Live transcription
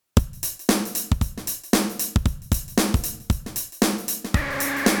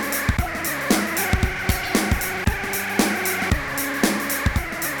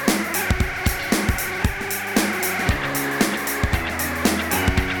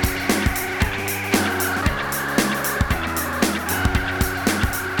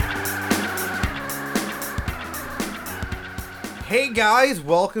Hey guys,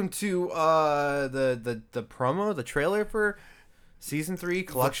 welcome to the promo, the trailer for season 3,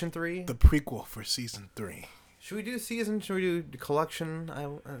 collection 3. The prequel for season 3. Should we do season? Should we do collection?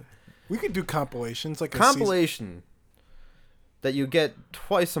 We could do compilations, like compilation that you get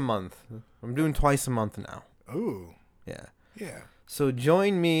twice a month. I'm doing twice a month now. Ooh. Yeah. Yeah. So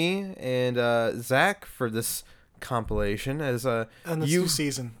join me and Zach for this compilation as And let's do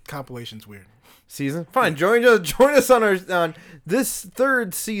season. Compilation's weird. Season? Fine. Join us on this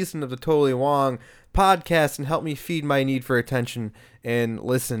third season of the Totally Wong podcast and help me feed my need for attention and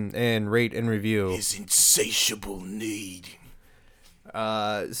listen and rate and review. His insatiable need.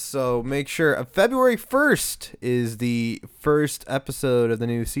 So make sure February 1st is the first episode of the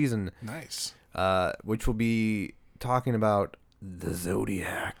new season. Nice. Which will be talking about the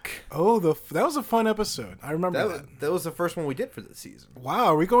Zodiac. Oh, that was a fun episode. I remember that. That was the first one we did for this season. Wow,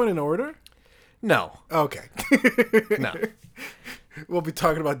 are we going in order? No. Okay. No. We'll be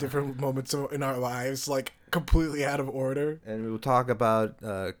talking about different moments in our lives, like completely out of order. And we will talk about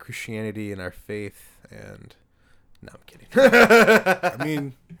Christianity and our faith and... No, I'm kidding. I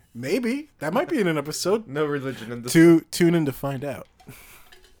mean, maybe. That might be in an episode. No religion in this. Tune in to find out.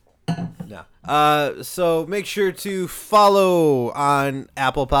 No. So make sure to follow on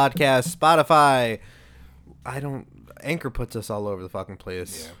Apple Podcasts, Spotify. Anchor puts us all over the fucking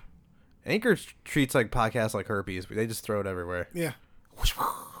place. Yeah. Anchor treats like podcasts like herpes. They just throw it everywhere. Yeah.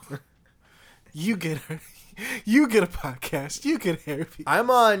 You get a podcast. You get herpes.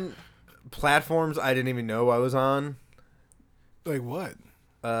 I'm on platforms I didn't even know I was on. Like what?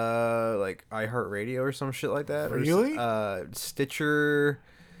 Like iHeartRadio or some shit like that. Really? Or, Stitcher.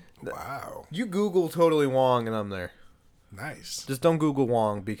 Wow. You Google Totally Wong and I'm there. Nice. Just don't Google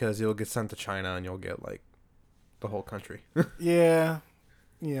Wong because you'll get sent to China and you'll get like the whole country. Yeah.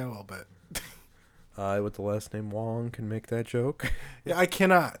 Yeah, a little bit. I with the last name Wong can make that joke. Yeah, I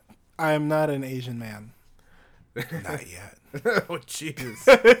cannot. I am not an Asian man. Not yet. Oh,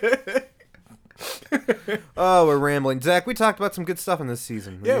 jeez. Oh, we're rambling. Zach, we talked about some good stuff in this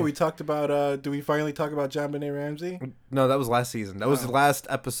season. Yeah, we talked about, do we finally talk about JonBenet Ramsey? No, that was last season. That was the last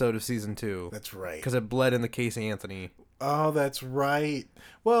episode of season 2. That's right. Because it bled into Casey Anthony. Oh, that's right.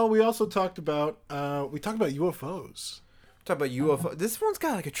 Well, we also talked about, UFOs. Talk about UFO. This one's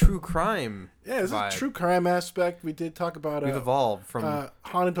got like a true crime. Yeah, there's vibe. a true crime aspect. We did talk about We've evolved from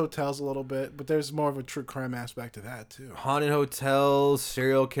haunted hotels a little bit, but there's more of a true crime aspect to that too. Haunted hotels,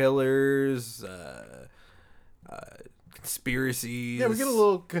 serial killers, conspiracies. Yeah, we get a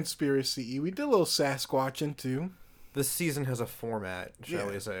little conspiracy. We did a little Sasquatching too. This season has a format, shall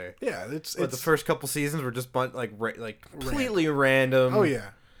we say? Yeah, it's the first couple seasons were just completely random. Oh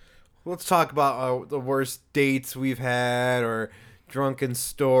yeah. Let's talk about the worst dates we've had or drunken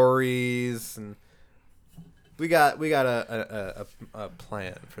stories, and we got a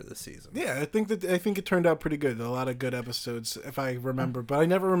plan for this season. Yeah, I think it turned out pretty good. A lot of good episodes, if I remember. But I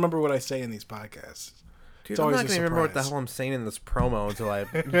never remember what I say in these podcasts. Dude, I'm not gonna remember what the hell I'm saying in this promo until I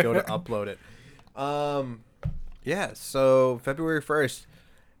go to upload it. Yeah. So February 1st,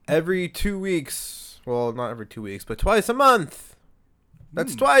 every 2 weeks. Well, not every 2 weeks, but twice a month.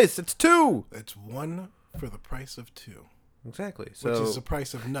 That's twice. It's 2. It's 1 for the price of 2. Exactly. Which is the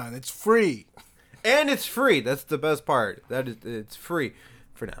price of none. It's free. And it's free. That's the best part. It's free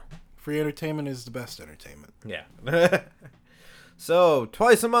for now. Free entertainment is the best entertainment. Yeah. So,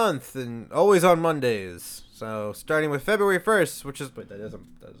 twice a month and always on Mondays. So, starting with February 1st, which is... But that isn't...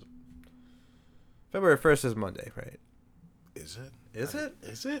 February 1st is Monday, right? Is it? Is it?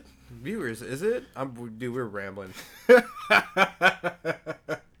 Is it? Viewers, is it? Dude, we're rambling.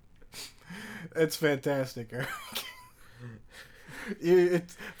 It's fantastic, Eric.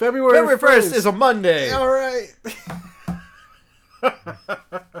 It's February 1st is a Monday. All right.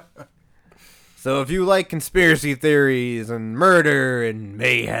 So if you like conspiracy theories and murder and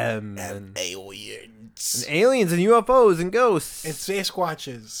mayhem and aliens and UFOs and ghosts and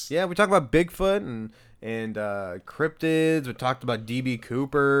Sasquatches. Yeah, we talk about Bigfoot and cryptids. We talked about D.B.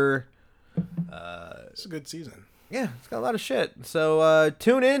 Cooper. It's a good season. Yeah, it's got a lot of shit. So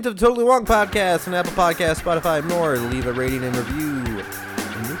tune in to the Totally Wong podcast on Apple Podcasts, Spotify, and more. Leave a rating and review,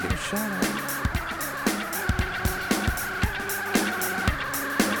 and you get a shout out.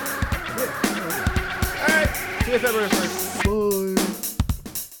 All right, see you February 1st.